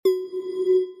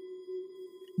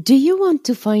Do you want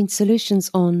to find solutions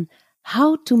on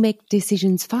how to make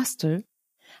decisions faster,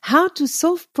 how to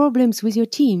solve problems with your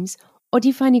teams, or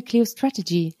define a clear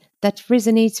strategy that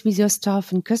resonates with your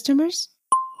staff and customers?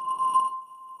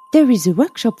 There is a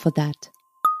workshop for that.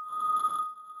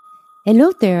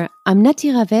 Hello there, I'm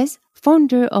Nati Ravez,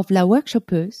 founder of La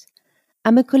Workshopeuse.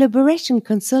 I'm a collaboration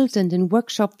consultant and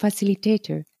workshop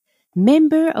facilitator,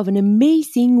 member of an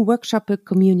amazing workshopper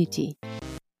community.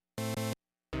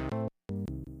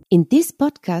 In this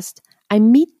podcast, I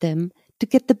meet them to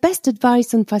get the best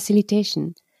advice on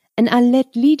facilitation, and I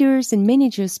let leaders and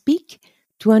managers speak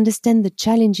to understand the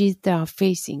challenges they are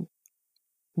facing.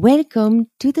 Welcome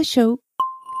to the show.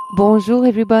 Bonjour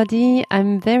everybody,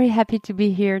 I'm very happy to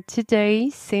be here today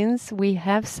since we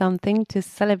have something to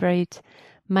celebrate.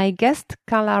 My guest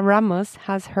Karla Ramos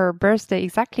has her birthday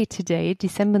exactly today,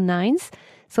 December 9th.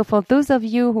 So for those of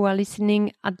you who are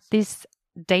listening at this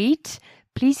date,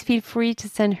 please feel free to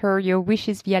send her your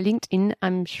wishes via LinkedIn.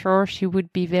 I'm sure she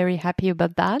would be very happy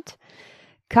about that.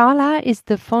 Karla is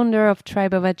the founder of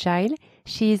Tribe of Agile.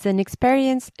 She is an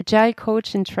experienced Agile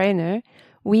coach and trainer.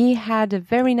 We had a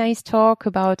very nice talk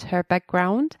about her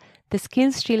background, the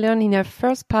skills she learned in her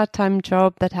first part-time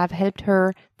job that have helped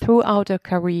her throughout her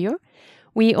career.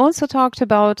 We also talked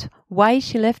about why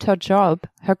she left her job,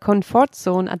 her comfort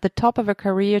zone at the top of her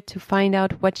career to find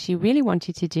out what she really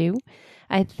wanted to do.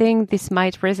 I think this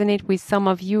might resonate with some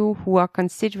of you who are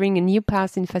considering a new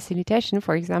path in facilitation,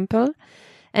 for example.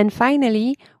 And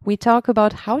finally, we talk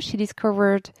about how she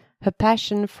discovered her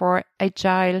passion for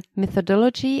Agile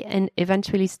methodology and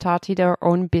eventually started her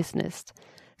own business.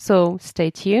 So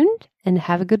stay tuned and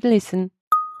have a good listen.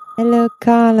 Hello,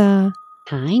 Karla.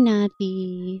 Hi,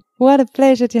 Nati. What a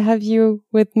pleasure to have you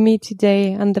with me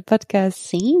today on the podcast.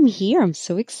 Same here. I'm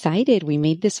so excited. We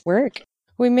made this work.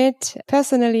 We met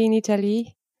personally in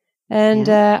Italy, and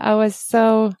I was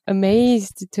so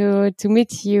amazed to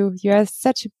meet you. You are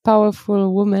such a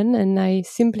powerful woman, and I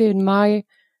simply admire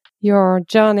your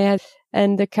journey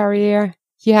and the career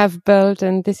you have built,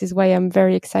 and this is why I'm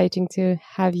very excited to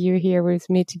have you here with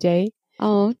me today.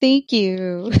 Oh, thank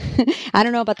you. I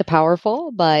don't know about the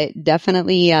powerful, but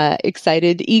definitely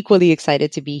equally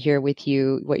excited to be here with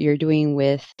you, what you're doing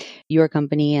with your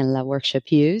company and La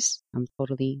Workshopeuse. I'm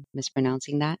totally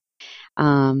mispronouncing that.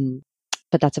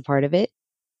 But that's a part of it.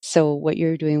 So what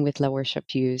you're doing with La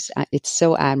Workshopeuse, it's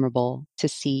so admirable to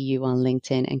see you on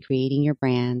LinkedIn and creating your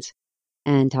brand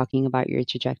and talking about your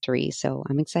trajectory. So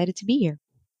I'm excited to be here.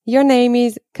 Your name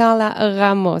is Karla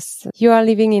Ramos. You are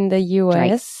living in the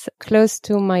US, right, close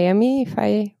to Miami, if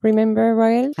I remember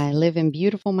well. I live in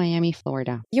beautiful Miami,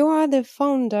 Florida. You are the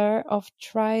founder of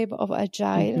Tribe of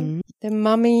Agile, the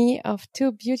mommy of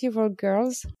two beautiful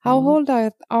girls. How old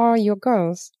are your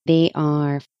girls? They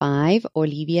are 5.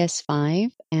 Olivia is 5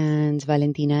 and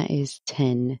Valentina is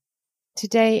 10.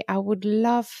 Today, I would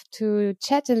love to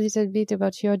chat a little bit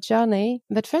about your journey.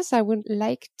 But first, I would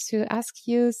like to ask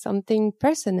you something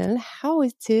personal. How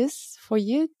it is for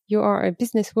you? You are a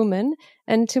businesswoman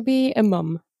and to be a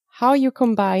mom. How you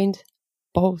combined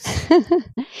both?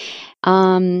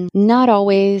 Not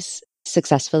always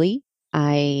successfully.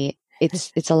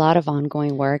 It's a lot of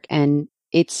ongoing work, and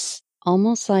it's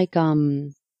almost like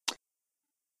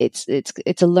it's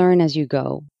a learn as you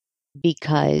go,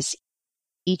 because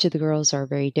each of the girls are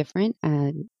very different.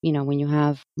 And, when you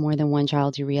have more than one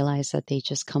child, you realize that they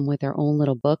just come with their own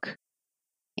little book,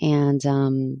 and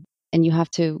you have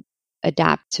to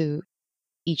adapt to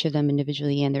each of them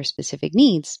individually and their specific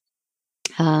needs.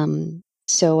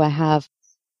 So I have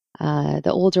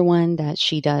the older one that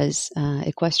she does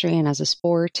equestrian as a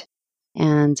sport,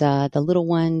 and the little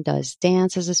one does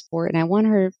dance as a sport. And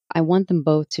I want them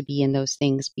both to be in those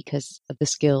things because of the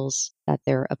skills that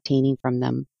they're obtaining from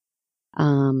them.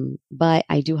 But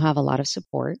I do have a lot of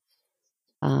support.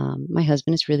 My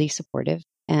husband is really supportive,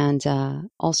 and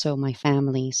also my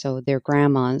family. So they're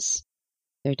grandmas.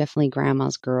 They're definitely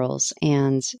grandma's girls.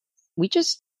 And we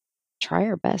just try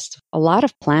our best. A lot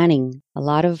of planning, a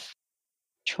lot of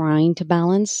trying to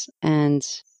balance, and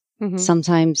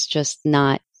sometimes just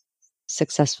not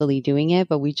successfully doing it.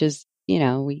 But we just,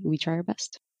 we try our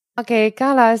best. Okay,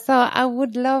 Karla. So I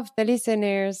would love the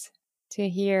listeners to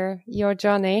hear your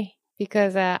journey,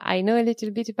 because I know a little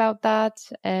bit about that.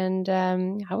 And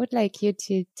I would like you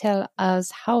to tell us,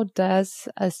 how does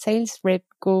a sales rep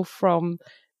go from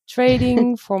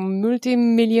trading from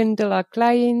multi-million-dollar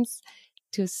clients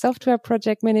to software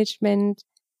project management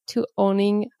to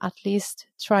owning at least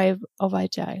Tribe of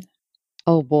Agile?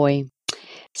 Oh boy.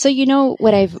 So,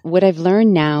 what I've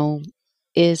learned now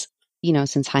is,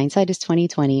 since hindsight is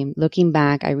 2020, looking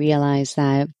back, I realized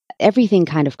that everything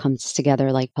kind of comes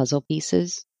together like puzzle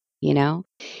pieces. you know,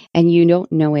 and you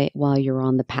don't know it while you're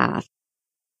on the path.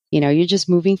 You're just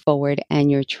moving forward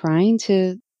and you're trying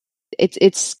to,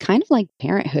 it's kind of like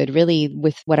parenthood, really,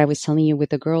 with what I was telling you with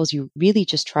the girls. You really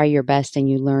just try your best and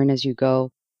you learn as you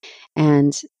go.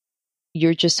 And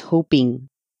you're just hoping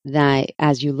that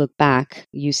as you look back,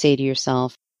 you say to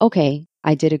yourself, okay,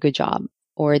 I did a good job.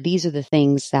 Or these are the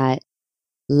things that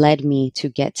led me to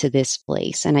get to this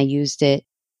place. And I used it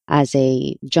as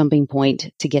a jumping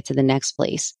point to get to the next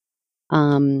place.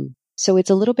 So it's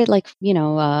a little bit like,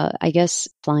 I guess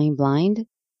flying blind,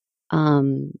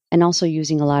 and also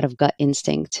using a lot of gut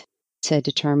instinct to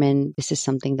determine this is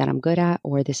something that I'm good at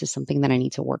or this is something that I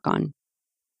need to work on.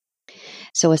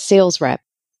 So a sales rep,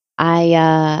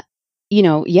 yeah,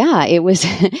 it was,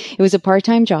 it was a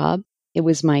part-time job. It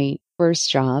was my first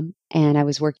job and I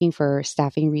was working for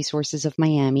Staffing Resources of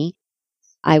Miami.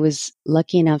 I was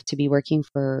lucky enough to be working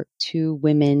for two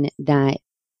women that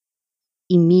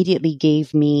immediately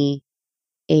gave me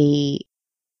an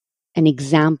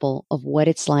example of what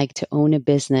it's like to own a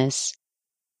business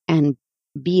and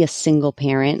be a single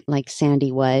parent like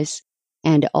Sandy was,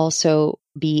 and also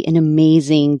be an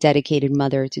amazing, dedicated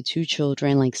mother to two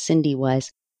children like Cindy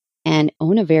was, and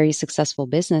own a very successful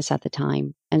business at the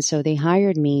time. And so they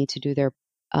hired me to do their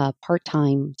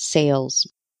part-time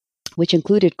sales, which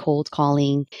included cold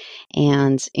calling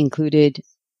and included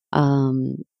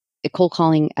cold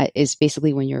calling is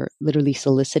basically when you're literally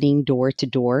soliciting door to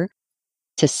door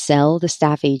to sell the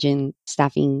staffing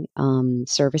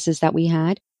services that we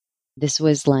had. This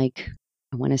was like,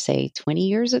 I want to say 20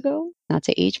 years ago, not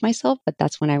to age myself, but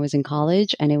that's when I was in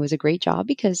college. And it was a great job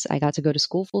because I got to go to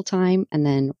school full time and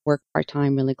then work part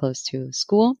time really close to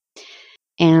school.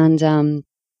 And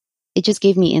it just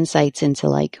gave me insights into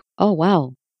like, oh,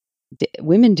 wow,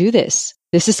 women do this.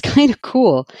 This is kind of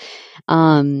cool.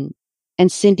 And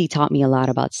Cindy taught me a lot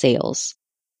about sales.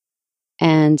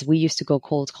 And we used to go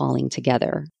cold calling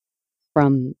together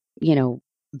from,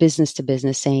 business to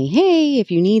business saying, hey, if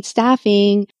you need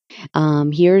staffing,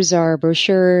 here's our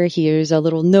brochure, here's a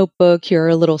little notebook, here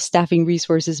are little staffing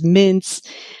resources mints.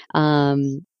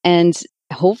 And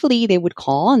hopefully they would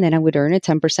call and then I would earn a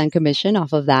 10% commission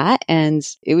off of that. And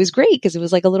it was great because it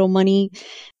was like a little money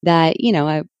that,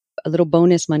 a little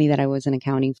bonus money that I wasn't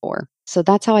accounting for. So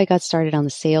that's how I got started on the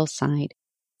sales side.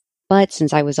 But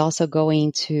since I was also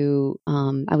going to,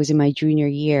 I was in my junior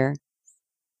year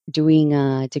doing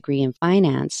a degree in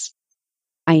finance,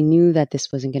 I knew that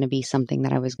this wasn't going to be something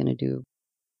that I was going to do,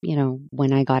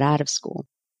 when I got out of school.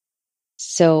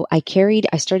 So I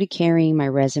started carrying my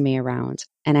resume around,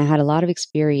 and I had a lot of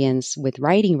experience with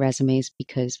writing resumes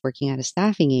because working at a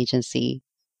staffing agency,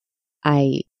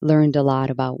 I learned a lot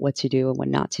about what to do and what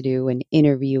not to do and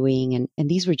interviewing. And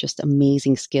these were just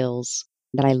amazing skills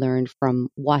that I learned from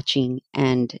watching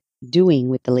and doing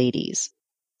with the ladies.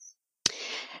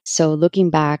 So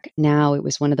looking back now, it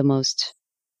was one of the most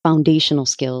foundational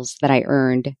skills that I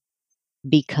earned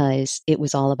because it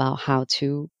was all about how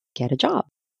to get a job.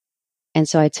 And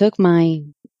so I took my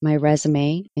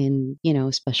resume in,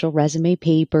 special resume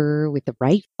paper with the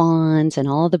right fonts and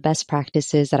all the best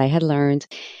practices that I had learned.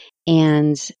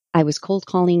 And I was cold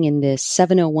calling in this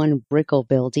 701 Brickell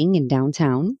building in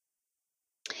downtown.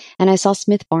 And I saw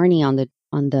Smith Barney on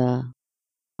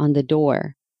the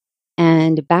door.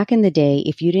 And back in the day,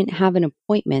 if you didn't have an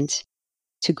appointment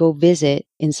to go visit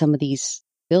in some of these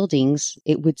buildings,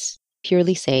 it would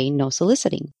purely say no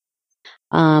soliciting.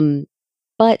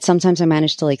 But sometimes I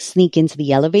managed to like sneak into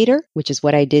the elevator, which is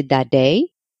what I did that day.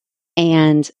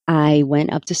 And I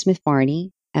went up to Smith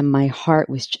Barney and my heart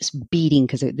was just beating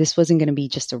because this wasn't going to be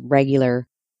just a regular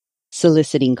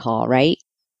soliciting call, right?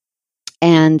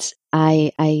 And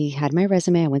I had my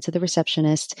resume. I went to the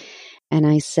receptionist and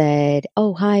I said,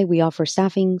 oh, hi, we offer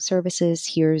staffing services.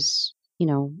 Here's,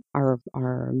 our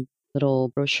little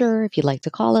brochure if you'd like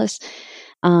to call us.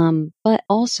 But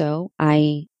also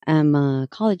I am a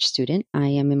college student. I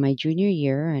am in my junior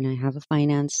year and I have a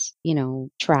finance,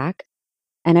 track.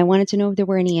 And I wanted to know if there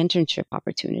were any internship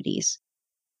opportunities.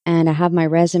 And I have my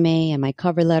resume and my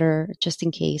cover letter just in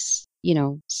case,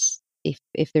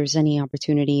 if there's any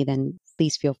opportunity, then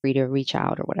please feel free to reach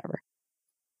out or whatever.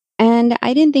 And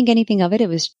I didn't think anything of it. It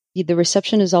was the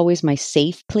reception is always my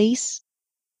safe place,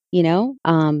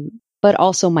 but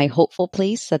also my hopeful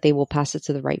place that they will pass it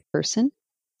to the right person.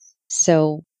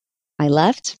 So I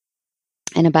left.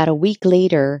 And about a week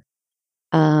later,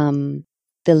 the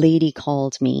lady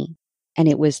called me and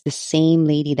it was the same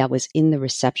lady that was in the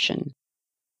reception.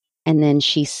 And then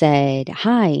she said,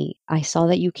 hi, I saw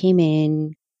that you came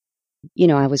in.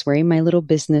 I was wearing my little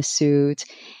business suit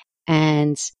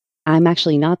and I'm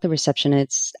actually not the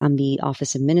receptionist. I'm the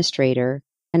office administrator.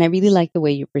 And I really like the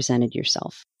way you presented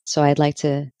yourself. So I'd like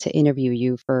to interview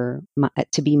you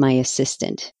to be my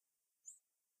assistant.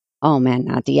 Oh man,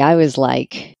 Nati, I was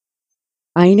like,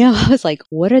 I know. I was like,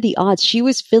 what are the odds? She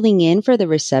was filling in for the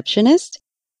receptionist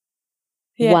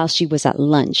while she was at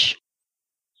lunch.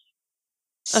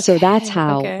 So that's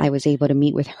how I was able to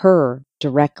meet with her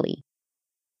directly.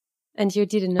 And you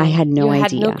didn't know? I had no idea.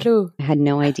 Had no clue. I had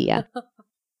no idea.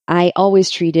 I always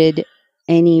treated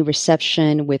any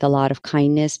reception with a lot of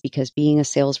kindness because being a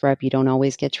sales rep, you don't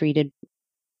always get treated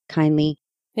kindly.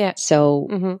 Yeah.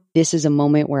 So this is a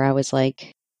moment where I was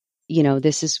like,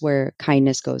 this is where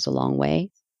kindness goes a long way.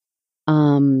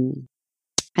 And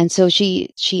so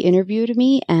she interviewed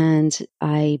me and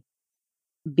I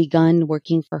begun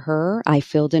working for her. I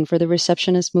filled in for the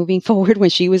receptionist moving forward when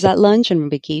she was at lunch and on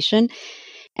vacation.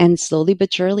 And slowly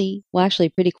but surely, well, actually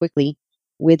pretty quickly,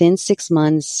 within 6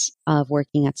 months of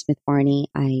working at Smith Barney,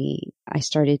 I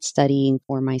started studying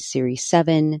for my Series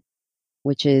 7,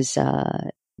 which is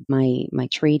my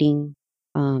trading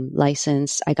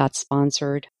license. I got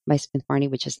sponsored by Smith Barney,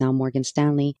 which is now Morgan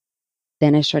Stanley.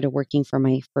 Then I started working for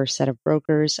my first set of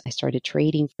brokers. I started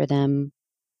trading for them,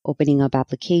 opening up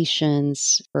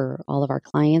applications for all of our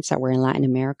clients that were in Latin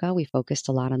America. We focused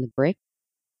a lot on the BRIC.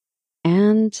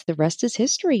 And the rest is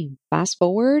history. Fast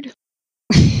forward.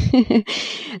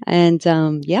 And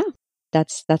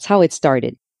that's how it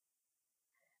started.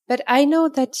 But I know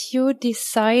that you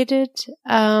decided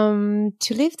to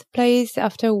leave the place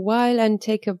after a while and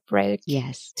take a break.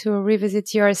 Yes. To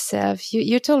revisit yourself.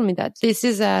 You told me that this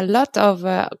is a lot of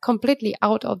completely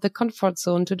out of the comfort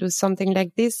zone to do something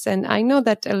like this. And I know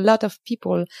that a lot of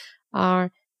people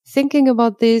are thinking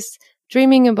about this,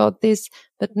 dreaming about this,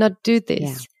 but not do this.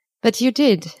 Yeah. But you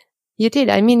did. You did.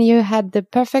 I mean, you had the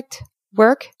perfect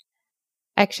work,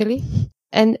 actually,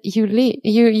 and you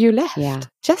left. Yeah.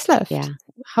 Just left. Yeah.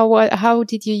 How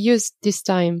did you use this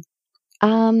time?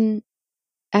 I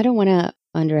don't want to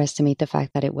underestimate the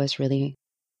fact that it was really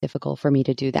difficult for me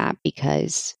to do that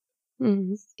because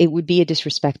it would be a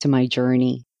disrespect to my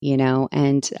journey,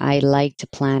 and I like to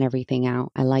plan everything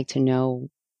out. I like to know,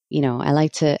 I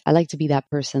like to be that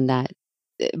person that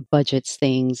budgets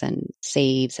things and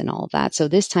saves and all of that. So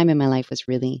this time in my life was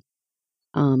really,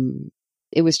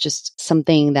 it was just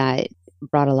something that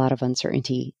brought a lot of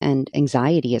uncertainty and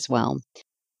anxiety as well.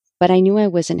 But I knew I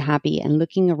wasn't happy. And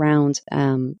looking around,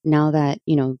 now that,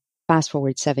 fast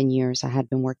forward 7 years, I had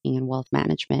been working in wealth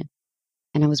management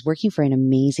and I was working for an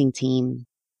amazing team.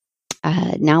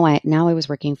 Now I was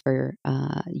working for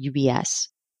UBS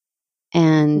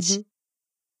and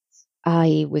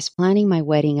I was planning my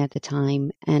wedding at the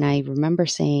time. And I remember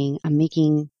saying, I'm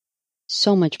making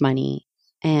so much money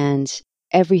and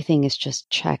everything is just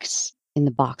checks in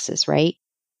the boxes, right?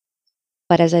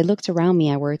 But as I looked around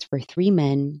me, I worked for 3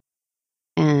 men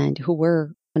and who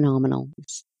were phenomenal,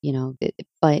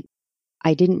 but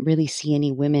I didn't really see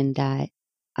any women that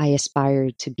I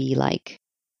aspired to be like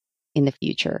in the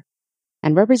future.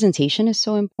 And representation is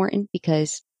so important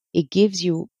because it gives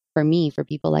you, for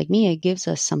people like me, it gives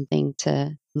us something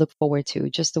to look forward to,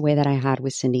 just the way that I had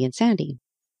with Cindy and Sandy.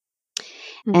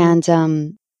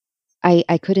 And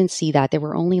I couldn't see that. There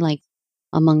were only like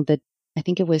among I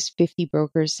think it was 50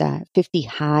 brokers, 50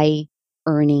 high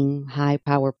earning, high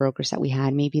power brokers that we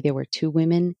had. Maybe there were 2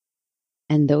 women,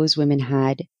 and those women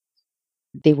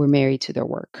they were married to their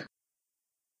work.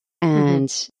 And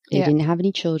they didn't have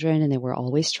any children and they were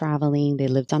always traveling. They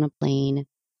lived on a plane.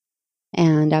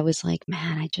 And I was like,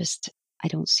 man, I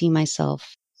don't see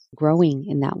myself growing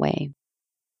in that way.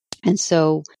 And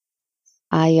so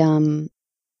it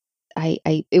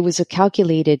was a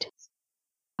calculated,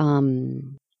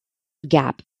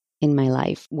 gap in my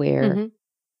life where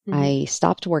I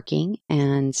stopped working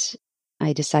and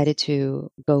I decided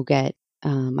to go get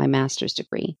my master's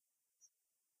degree.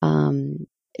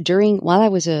 While I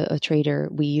was a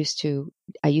trader,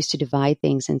 I used to divide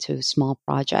things into small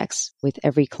projects with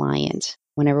every client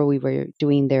whenever we were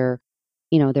doing their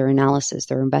analysis,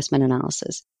 their investment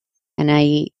analysis. And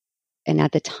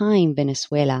at the time,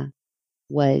 Venezuela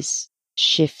was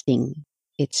shifting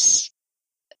its,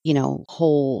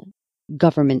 whole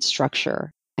government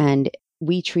structure. And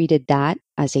we treated that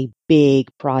as a big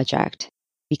project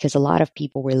because a lot of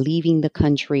people were leaving the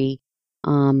country.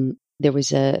 There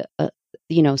was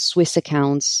Swiss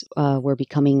accounts were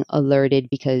becoming alerted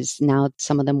because now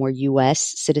some of them were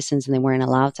U.S. citizens and they weren't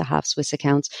allowed to have Swiss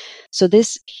accounts. So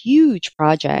this huge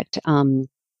project,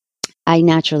 I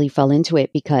naturally fell into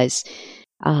it because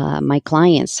my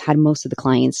clients had most of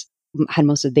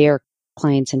their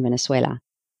clients in Venezuela.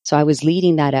 So I was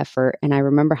leading that effort, and I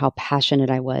remember how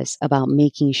passionate I was about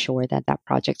making sure that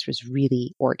project was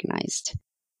really organized.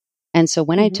 And so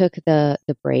when I Mm-hmm. took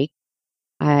the break,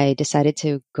 I decided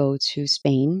to go to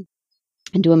Spain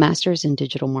and do a master's in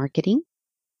digital marketing.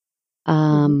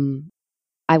 Mm-hmm.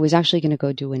 I was actually going to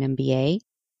go do an MBA,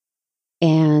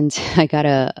 and I got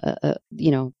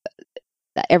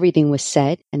everything was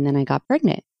set, and then I got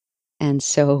pregnant. And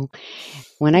so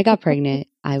when I got pregnant,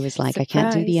 I was like, I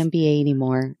can't do the Surprise. MBA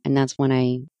anymore. And that's when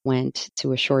I went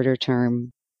to a shorter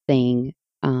term thing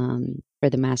for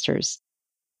the master's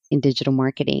in digital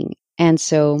marketing. And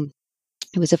so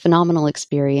it was a phenomenal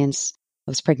experience.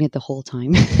 I was pregnant the whole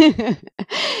time.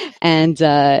 And,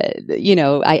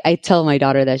 I tell my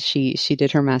daughter that she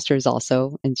did her master's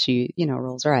also, and she,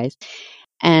 rolls her eyes.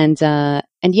 And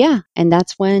yeah, and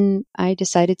that's when I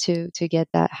decided to get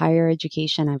that higher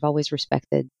education. I've always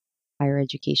respected higher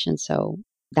education. So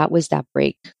that was that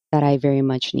break that I very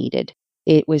much needed.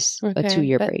 It was a Okay,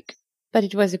 2-year break. but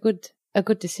it was a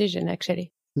good decision,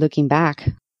 actually. Looking back,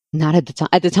 not at the time.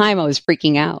 At the time, I was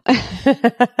freaking out.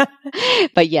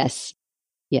 But yes.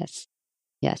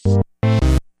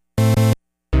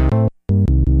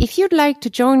 If you'd like to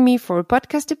join me for a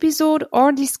podcast episode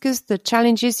or discuss the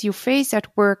challenges you face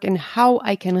at work and how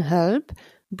I can help,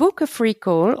 book a free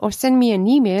call or send me an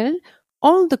email.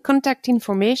 All the contact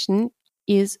information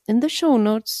is in the show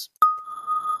notes.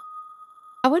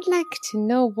 I would like to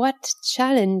know what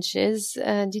challenges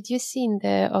did you see in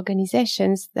the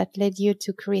organizations that led you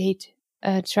to create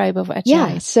a tribe of Agile?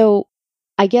 Yeah. So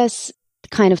I guess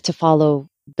kind of to follow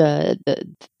the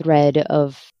thread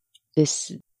of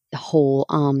this whole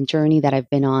journey that I've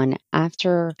been on.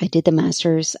 After I did the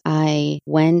master's, I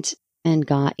went and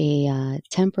got a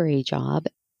temporary job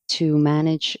to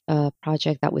manage a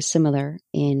project that was similar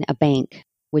in a bank,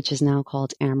 which is now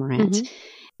called Amaranth. Mm-hmm.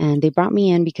 And they brought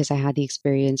me in because I had the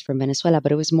experience from Venezuela,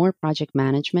 but it was more project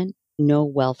management, no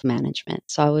wealth management.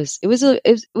 So it was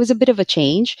a bit of a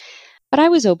change, but I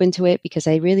was open to it because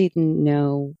I really didn't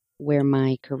know where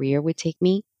my career would take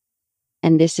me.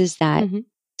 And this is that Mm-hmm.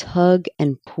 tug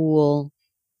and pull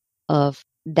of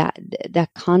that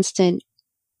constant,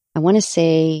 I want to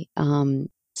say,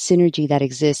 synergy that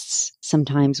exists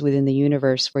sometimes within the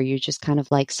universe, where you're just kind of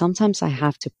like, sometimes I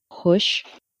have to push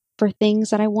for things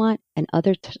that I want, and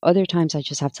other times I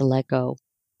just have to let go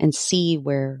and see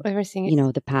where,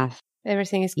 the path.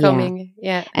 Everything is Yeah. coming.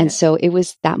 Yeah. And so it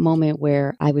was that moment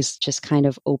where I was just kind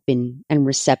of open and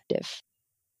receptive,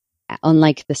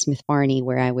 unlike the Smith Barney,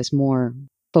 where I was more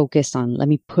focused on, let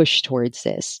me push towards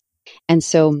this. And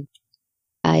so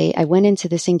I went into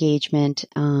this engagement.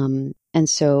 And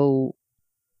so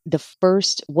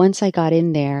once I got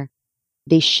in there,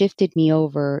 they shifted me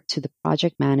over to the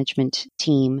project management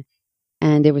team.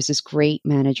 And there was this great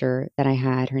manager that I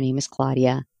had. Her name is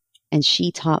Claudia. And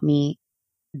she taught me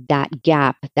that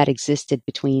gap that existed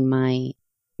between my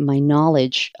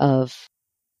knowledge of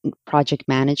project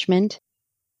management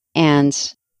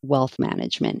and wealth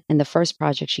management. And the first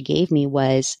project she gave me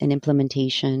was an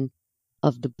implementation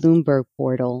of the Bloomberg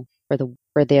portal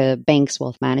for the bank's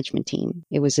wealth management team.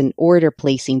 It was an order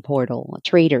placing portal,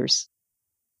 traders,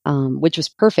 which was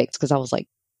perfect because I was like,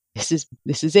 this is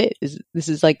it. This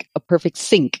is like a perfect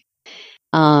sync.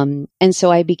 And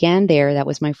so I began there. That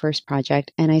was my first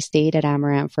project, and I stayed at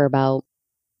Amaranth for about.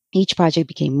 Each project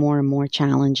became more and more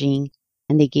challenging,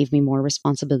 and they gave me more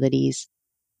responsibilities.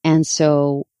 And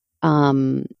so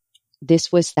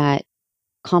this was that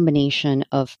combination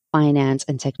of finance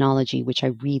and technology, which I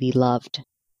really loved.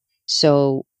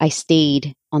 So I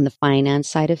stayed on the finance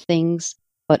side of things,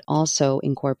 but also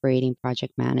incorporating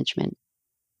project management.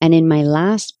 And in my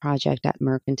last project at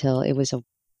Mercantile, it was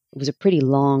a pretty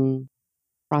long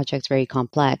project, very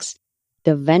complex.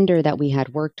 The vendor that we had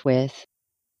worked with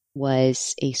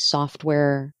was a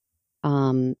software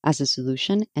as a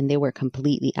solution, and they were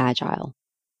completely agile.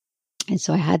 And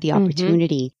so I had the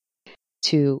opportunity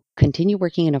to continue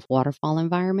working in a waterfall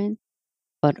environment,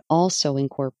 but also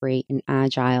incorporate an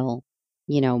agile,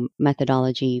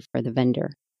 methodology for the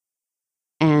vendor.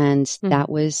 And that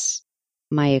was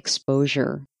my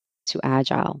exposure to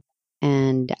agile.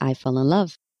 And I fell in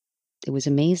love. It was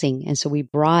amazing. And so we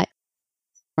brought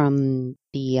from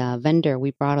the vendor,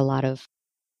 we brought a lot of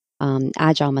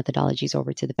agile methodologies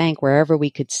over to the bank wherever we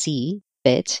could see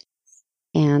fit.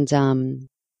 And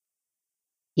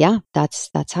yeah, that's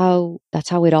how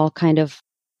it all kind of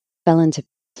fell into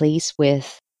place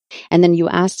with. And then you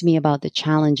asked me about the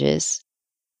challenges.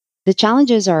 The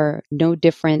challenges are no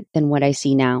different than what I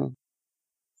see now.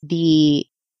 The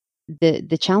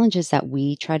challenges that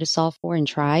we try to solve for in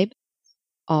Tribe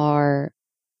are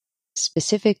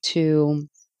specific to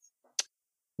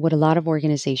what a lot of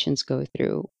organizations go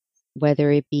through,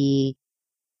 whether it be,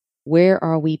 where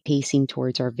are we pacing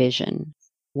towards our vision?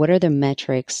 what are the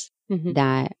metrics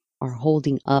that are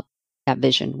holding up that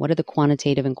vision? What are the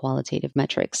quantitative and qualitative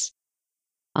metrics?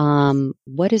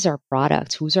 What is our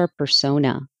product? Who's our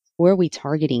persona? Who are we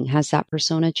targeting? Has that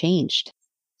persona changed?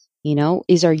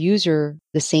 Is our user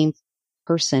the same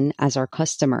person as our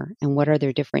customer? And what are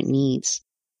their different needs?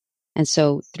 And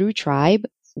so through Tribe,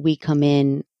 we come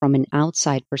in from an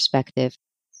outside perspective,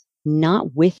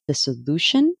 not with the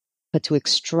solution, but to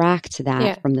extract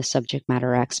that from the subject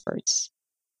matter experts.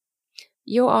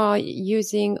 You are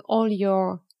using all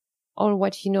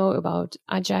what you know about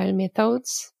agile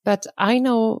methods, but I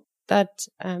know that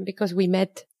because we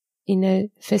met in a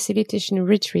facilitation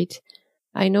retreat,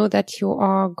 I know that you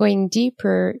are going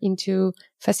deeper into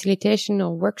facilitation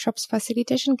or workshops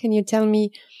facilitation. Can you tell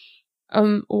me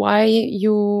why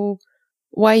you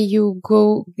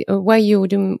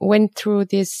went through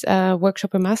this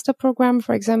workshop and master program,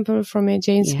 for example, from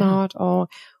Agile Smart, or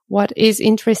what is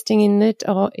interesting in it,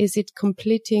 or is it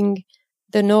completing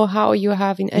the know-how you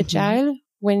have in Agile?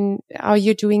 When are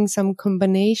you doing some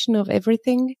combination of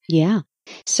everything? Yeah.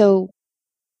 So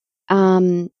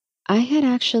I had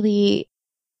actually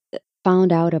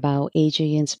found out about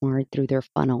AJ and Smart through their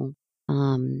funnel.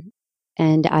 And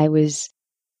I was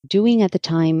doing at the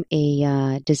time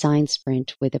a design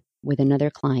sprint with another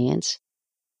client,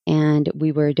 and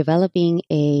we were developing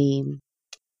an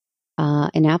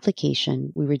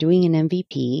application. We were doing an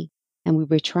MVP, and we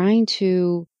were trying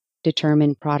to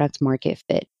determine product market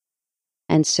fit.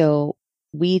 And so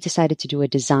we decided to do a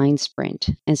design sprint.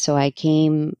 And so I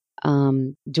came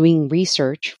doing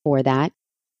research for that.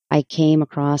 I came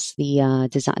across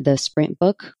the sprint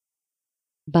book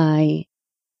by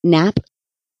Knapp,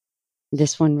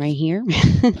 this one right here.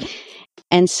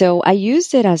 And so I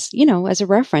used it as a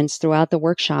reference throughout the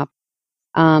workshop.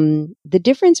 The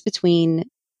difference between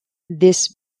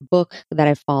this book that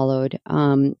I followed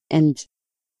and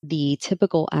the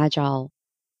typical agile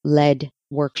led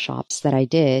workshops that I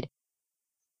did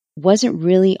wasn't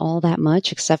really all that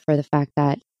much, except for the fact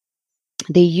that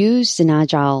they used an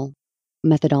agile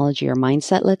methodology or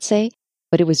mindset, let's say,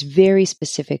 but it was very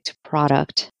specific to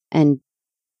product and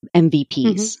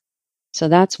MVPs. So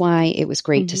that's why it was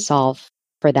great to solve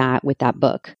for that with that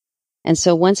book. And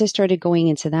so once I started going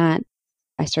into that,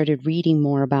 I started reading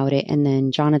more about it. And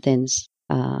then Jonathan's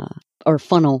or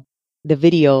funnel, the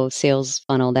video sales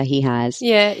funnel that he has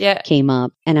came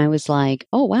up. And I was like,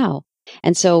 oh, wow.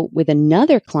 And so with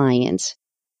another client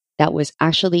that was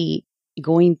actually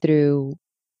going through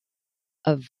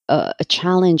a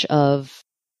challenge of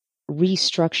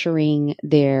restructuring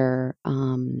the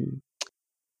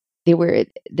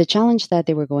challenge that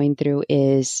they were going through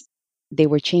is they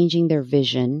were changing their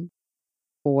vision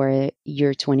for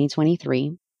year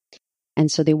 2023. And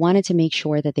so they wanted to make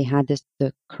sure that they had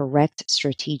the correct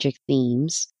strategic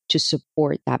themes to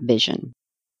support that vision.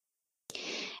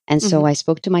 And so I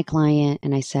spoke to my client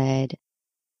and I said,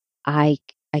 I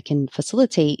can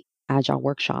facilitate agile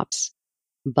workshops,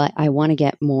 but I want to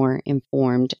get more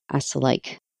informed as to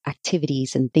like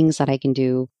activities and things that I can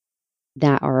do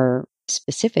that are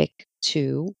specific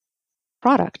to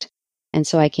product. And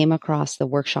so I came across the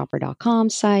workshopper.com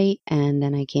site, and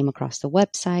then I came across the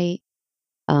website.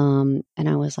 And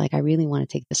I was like, I really want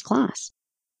to take this class.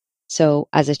 So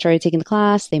as I started taking the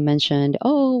class, they mentioned,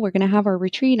 oh, we're going to have our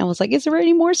retreat. And I was like, is there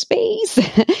any more space?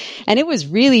 And it was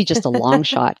really just a long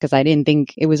shot because I didn't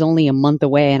think it was only a month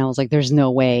away. And I was like, there's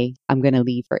no way I'm going to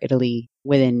leave for Italy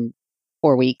within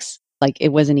 4 weeks. Like it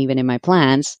wasn't even in my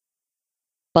plans.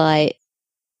 But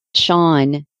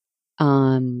Sean,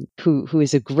 who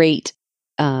is a great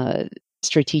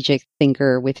strategic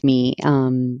thinker with me,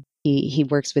 he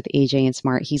works with AJ and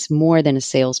Smart. He's more than a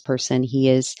salesperson. He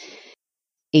is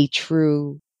a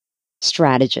true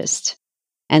strategist.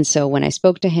 And so when I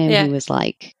spoke to him, he was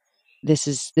like, this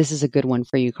is a good one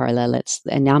for you, Karla.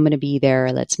 And I'm going to be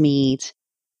there. Let's meet.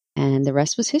 And the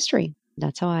rest was history.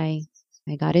 That's how I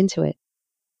got into it.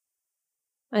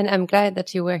 And I'm glad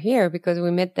that you were here because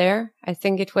we met there. I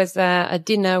think it was a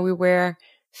dinner. We were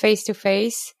face to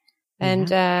face and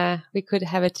we could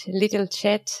have a little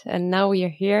chat. And now we are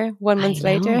here 1 month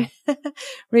later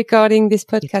recording this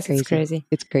podcast. It's crazy.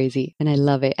 It's crazy. And I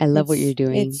love it. I love what you're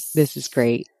doing. This is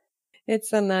great. It's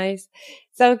so nice.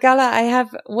 So Karla, I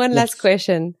have one last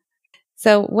question.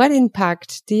 So what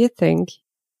impact do you think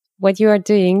what you are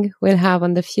doing will have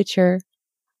on the future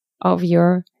of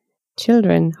your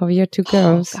children, of your two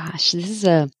girls? Oh gosh,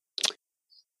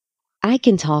 I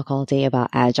can talk all day about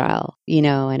Agile,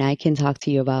 and I can talk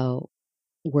to you about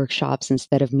workshops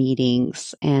instead of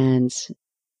meetings and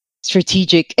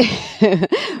strategic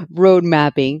road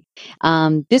mapping.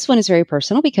 This one is very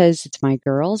personal because it's my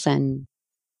girls and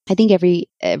I think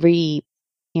every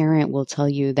parent will tell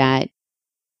you that,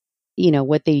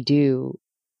 what they do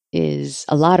is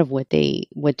a lot of what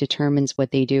determines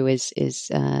what they do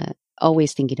is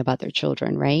always thinking about their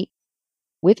children, right?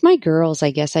 With my girls,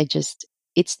 I guess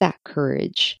it's that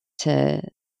courage to,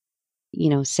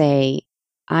 say,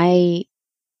 I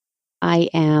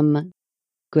am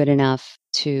good enough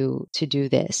to do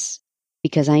this,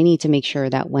 because I need to make sure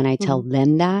that when I tell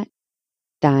them that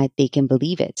they can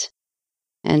believe it.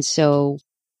 And so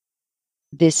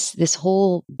this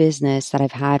whole business that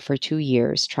I've had for 2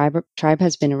 years, Tribe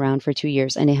has been around for 2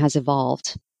 years, and it has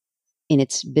evolved in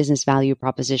its business value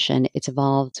proposition. It's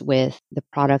evolved with the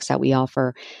products that we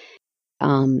offer.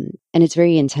 And it's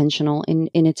very intentional in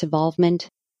its involvement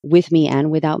with me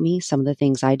and without me. Some of the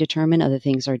things I determine, other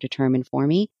things are determined for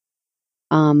me.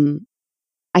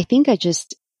 I think I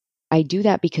do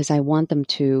that because I want them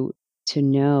to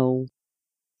know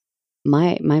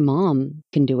my mom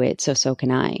can do it. So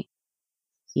can I,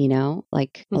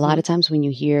 like a lot of times when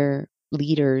you hear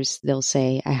leaders, they'll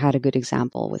say, I had a good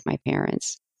example with my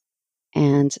parents.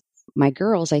 And my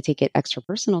girls, I take it extra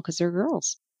personal because they're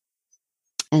girls.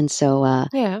 And so, a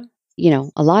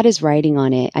lot is riding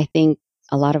on it. I think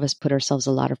a lot of us put ourselves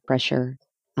a lot of pressure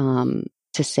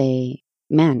to say,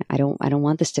 man, I don't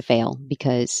want this to fail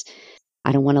because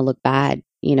I don't want to look bad.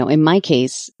 In my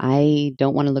case, I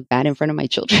don't want to look bad in front of my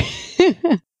children.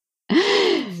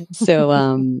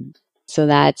 So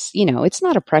that's, it's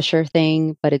not a pressure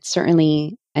thing, but it's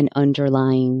certainly an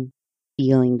underlying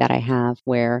feeling that I have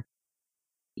where,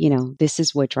 this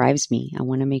is what drives me. I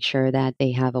want to make sure that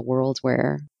they have a world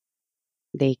where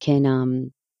they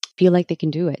can feel like they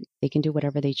can do it. They can do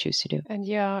whatever they choose to do. And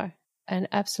you are an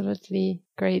absolutely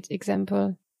great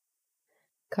example,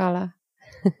 Karla.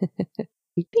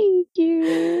 Thank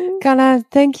you. Karla,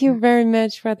 thank you very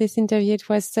much for this interview. It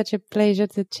was such a pleasure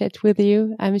to chat with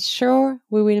you. I'm sure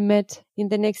we will meet in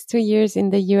the next 2 years in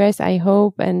the US, I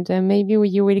hope. And maybe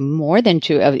you will... More than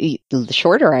 2,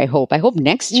 shorter, I hope. I hope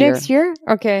next year. Next year?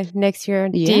 Okay, next year.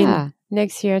 Yeah. Deal.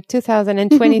 Next year,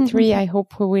 2023, I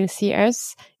hope we will see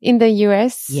us in the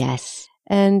US. Yes.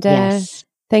 And yes.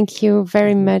 Thank you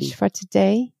very much for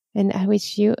today. And I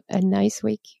wish you a nice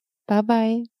week.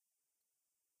 Bye-bye.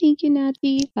 Thank you,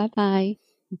 Nati. Bye-bye.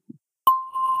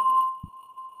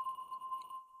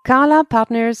 Karla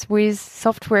partners with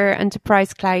software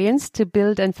enterprise clients to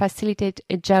build and facilitate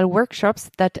agile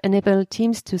workshops that enable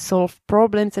teams to solve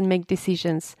problems and make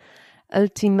decisions.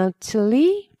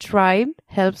 Ultimately, Tribe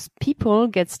helps people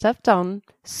get stuff done.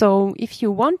 So if you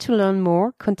want to learn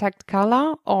more, contact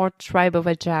Karla or Tribe of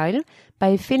Agile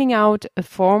by filling out a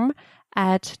form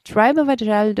at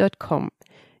tribeofagile.com.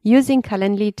 Using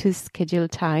Calendly to schedule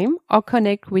time or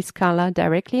connect with Karla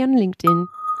directly on LinkedIn.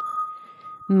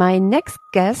 My next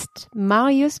guest,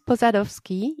 Mariusz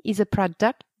Posadowski, is a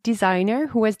product designer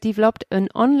who has developed an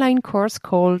online course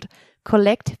called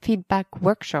Collect Feedback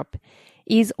Workshop.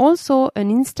 He is also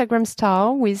an Instagram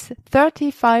star with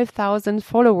 35,000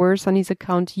 followers on his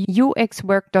account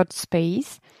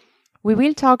uxwork.space. We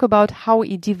will talk about how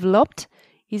he developed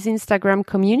his Instagram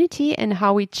community and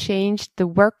how it changed the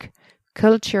work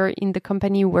culture in the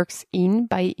company he works in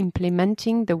by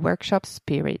implementing the workshop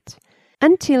spirit.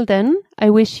 Until then, I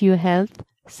wish you health,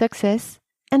 success,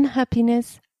 and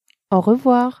happiness. Au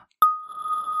revoir.